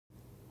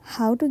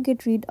How to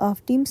get rid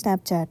of Team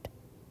Snapchat.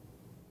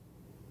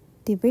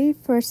 The very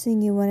first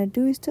thing you want to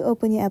do is to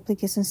open your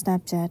application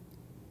Snapchat.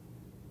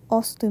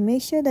 Also to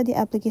make sure that the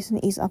application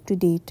is up to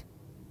date.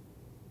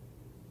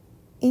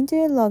 Enter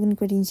your login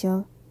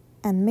credential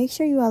and make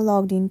sure you are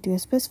logged in to a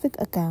specific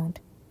account.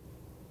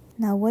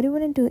 Now what you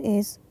want to do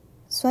is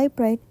swipe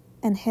right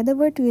and head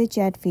over to your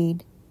chat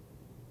feed.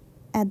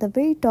 At the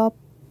very top,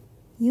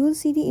 you will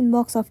see the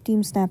inbox of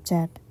Team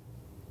Snapchat.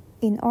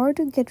 In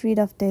order to get rid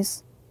of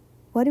this,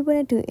 what you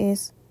want to do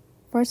is,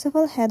 first of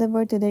all, head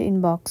over to their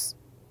inbox.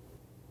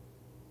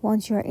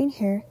 Once you are in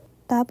here,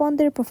 tap on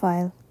their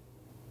profile.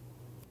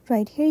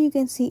 Right here you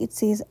can see it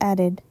says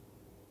added.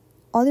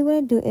 All you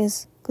want to do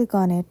is click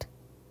on it.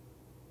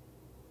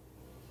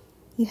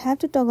 You have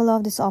to toggle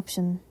off this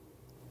option.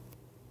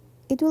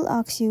 It will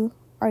ask you,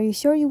 are you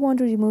sure you want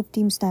to remove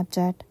Team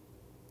Snapchat?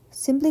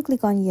 Simply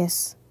click on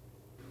yes.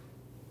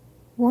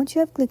 Once you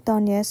have clicked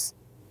on yes,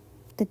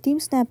 the Team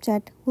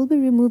Snapchat will be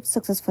removed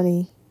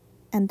successfully,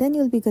 and then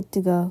you'll be good to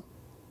go.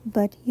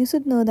 But you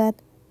should know that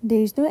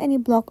there is no any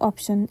block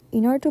option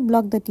in order to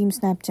block the Team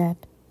Snapchat.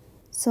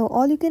 So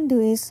all you can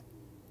do is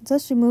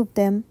just remove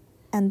them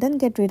and then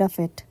get rid of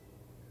it.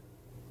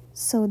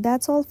 So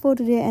that's all for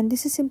today, and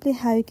this is simply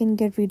how you can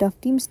get rid of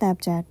Team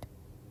Snapchat.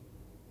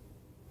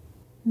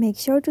 Make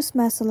sure to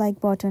smash the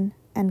like button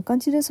and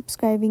consider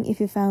subscribing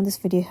if you found this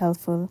video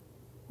helpful.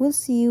 We'll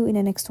see you in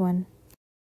the next one.